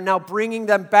them, they are now bringing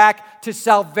them back to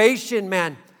salvation,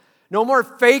 man. No more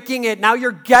faking it. Now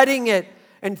you're getting it.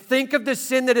 And think of the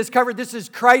sin that is covered. This is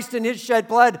Christ and his shed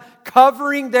blood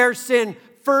covering their sin.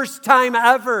 First time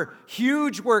ever.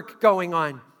 Huge work going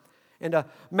on. And a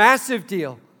massive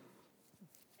deal.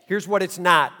 Here's what it's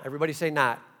not. Everybody say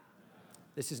not.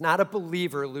 This is not a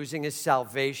believer losing his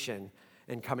salvation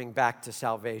and coming back to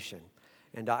salvation.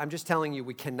 And I'm just telling you,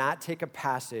 we cannot take a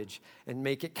passage and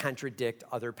make it contradict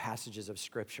other passages of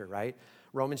Scripture, right?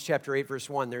 Romans chapter 8, verse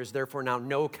 1, there is therefore now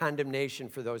no condemnation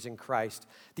for those in Christ.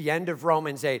 The end of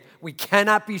Romans 8, we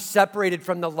cannot be separated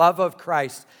from the love of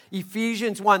Christ.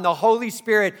 Ephesians 1, the Holy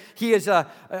Spirit, he is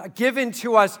given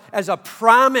to us as a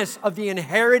promise of the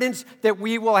inheritance that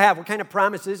we will have. What kind of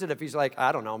promise is it if he's like,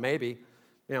 I don't know, maybe.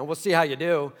 We'll see how you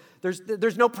do.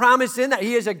 There's no promise in that.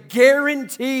 He is a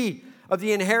guarantee of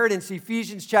the inheritance.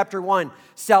 Ephesians chapter 1,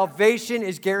 salvation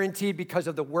is guaranteed because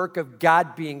of the work of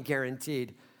God being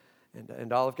guaranteed.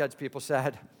 And all of God's people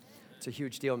said, it's a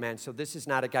huge deal, man. So this is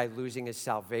not a guy losing his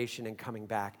salvation and coming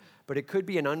back. But it could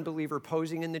be an unbeliever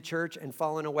posing in the church and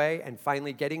falling away and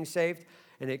finally getting saved.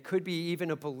 And it could be even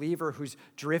a believer who's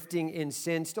drifting in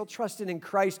sin, still trusting in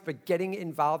Christ, but getting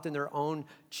involved in their own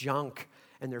junk.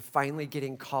 And they're finally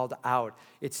getting called out.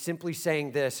 It's simply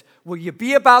saying this: will you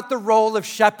be about the role of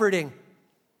shepherding?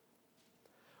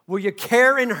 Will you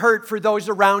care and hurt for those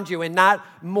around you and not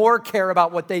more care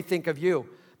about what they think of you?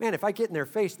 Man, if I get in their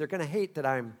face, they're going to hate that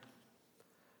I'm...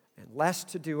 And less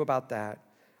to do about that.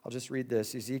 I'll just read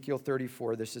this. Ezekiel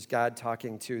 34, this is God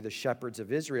talking to the shepherds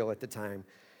of Israel at the time.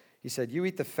 He said, you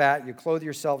eat the fat, you clothe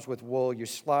yourselves with wool, you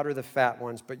slaughter the fat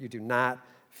ones, but you do not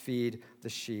feed the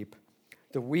sheep.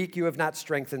 The weak you have not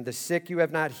strengthened, the sick you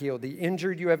have not healed, the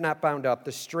injured you have not bound up,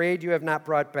 the strayed you have not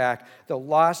brought back, the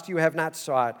lost you have not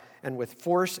sought, and with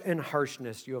force and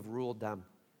harshness you have ruled them.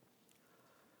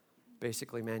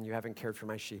 Basically, man, you haven't cared for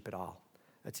my sheep at all.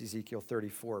 That's Ezekiel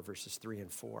 34, verses 3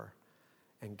 and 4.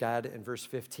 And God in verse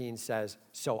 15 says,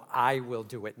 so I will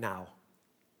do it now.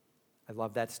 I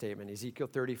love that statement. Ezekiel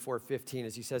 34:15,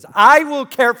 as he says, I will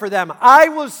care for them. I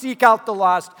will seek out the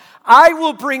lost. I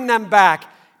will bring them back.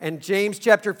 And James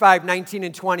chapter 5, 19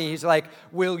 and 20, he's like,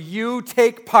 will you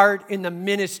take part in the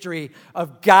ministry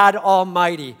of God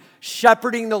Almighty,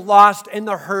 shepherding the lost and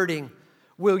the hurting?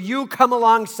 Will you come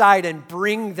alongside and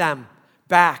bring them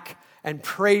back and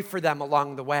pray for them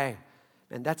along the way?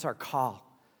 And that's our call,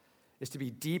 is to be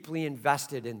deeply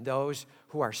invested in those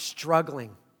who are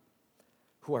struggling,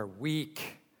 who are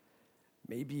weak,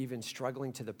 maybe even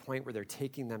struggling to the point where they're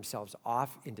taking themselves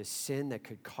off into sin that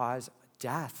could cause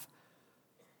death.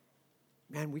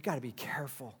 Man, we got to be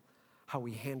careful how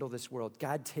we handle this world.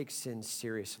 God takes sin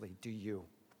seriously. Do you?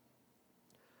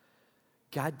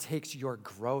 God takes your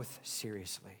growth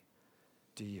seriously.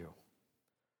 Do you?